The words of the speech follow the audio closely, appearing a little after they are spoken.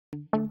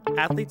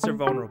Athletes are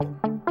vulnerable.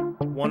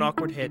 One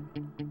awkward hit,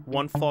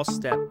 one false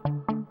step,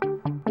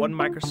 one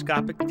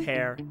microscopic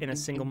tear in a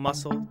single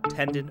muscle,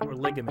 tendon, or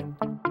ligament,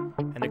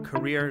 and a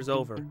career is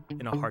over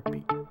in a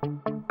heartbeat.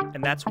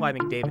 And that's why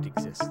McDavid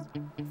exists.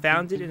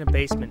 Founded in a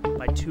basement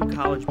by two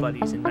college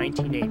buddies in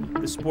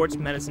 1980, the sports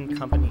medicine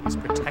company is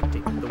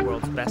protecting the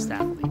world's best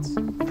athletes.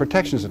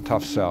 Protection is a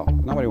tough sell.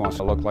 Nobody wants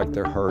to look like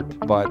they're hurt,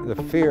 but the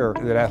fear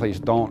that athletes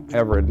don't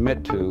ever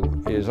admit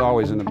to is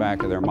always in the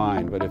back of their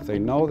mind. But if they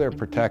know they're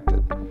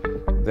protected,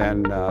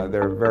 then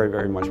they're very,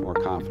 very much more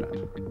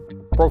confident.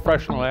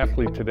 Professional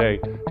athlete today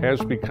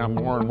has become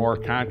more and more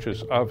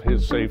conscious of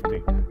his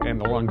safety and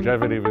the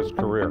longevity of his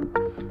career.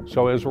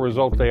 So as a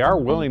result, they are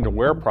willing to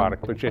wear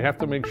product, but you have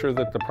to make sure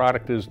that the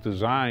product is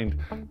designed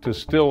to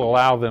still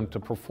allow them to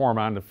perform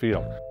on the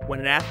field. When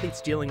an athlete's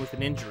dealing with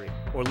an injury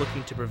or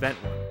looking to prevent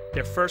one,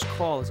 their first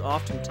call is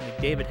often to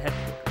McDavid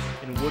headquarters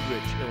in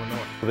Woodridge,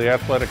 Illinois. The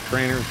athletic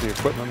trainers, the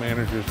equipment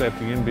managers at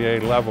the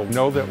NBA level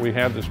know that we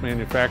have this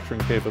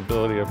manufacturing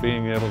capability of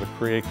being able to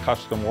create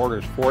custom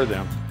orders for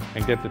them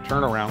and get the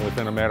turnaround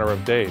within a matter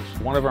of days.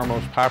 One of our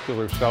most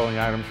popular selling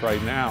items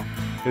right now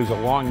is a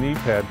long knee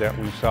pad that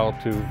we sell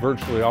to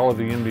virtually all of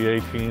the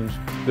NBA teams.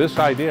 This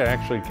idea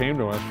actually came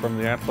to us from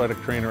the athletic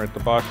trainer at the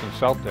Boston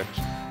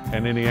Celtics,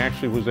 and then he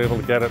actually was able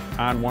to get it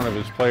on one of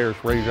his players,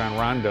 Rajon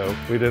Rondo.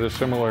 We did a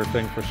similar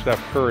thing for Steph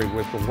Curry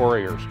with the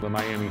Warriors. The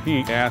Miami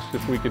Heat asked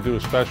if we could do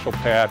a special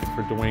pad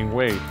for Dwayne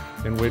Wade,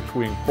 in which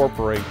we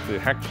incorporate the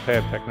hex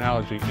pad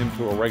technology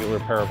into a regular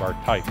pair of our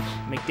tights.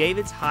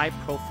 McDavid's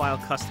high-profile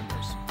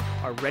customers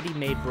are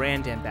ready-made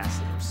brand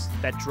ambassadors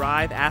that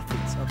drive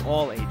athletes of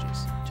all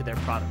ages to their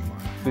product line.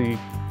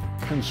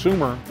 The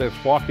consumer that's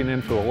walking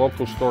into a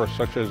local store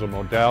such as a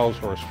Modell's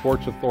or a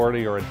Sports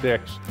Authority or a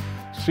Dick's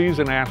sees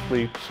an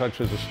athlete such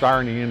as a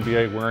star in the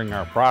NBA wearing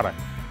our product,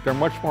 they're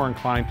much more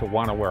inclined to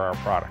want to wear our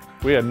product.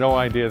 We had no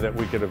idea that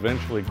we could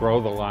eventually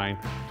grow the line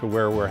to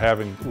where we're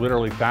having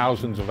literally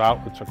thousands of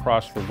outlets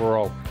across the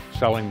world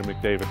selling the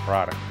McDavid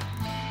product.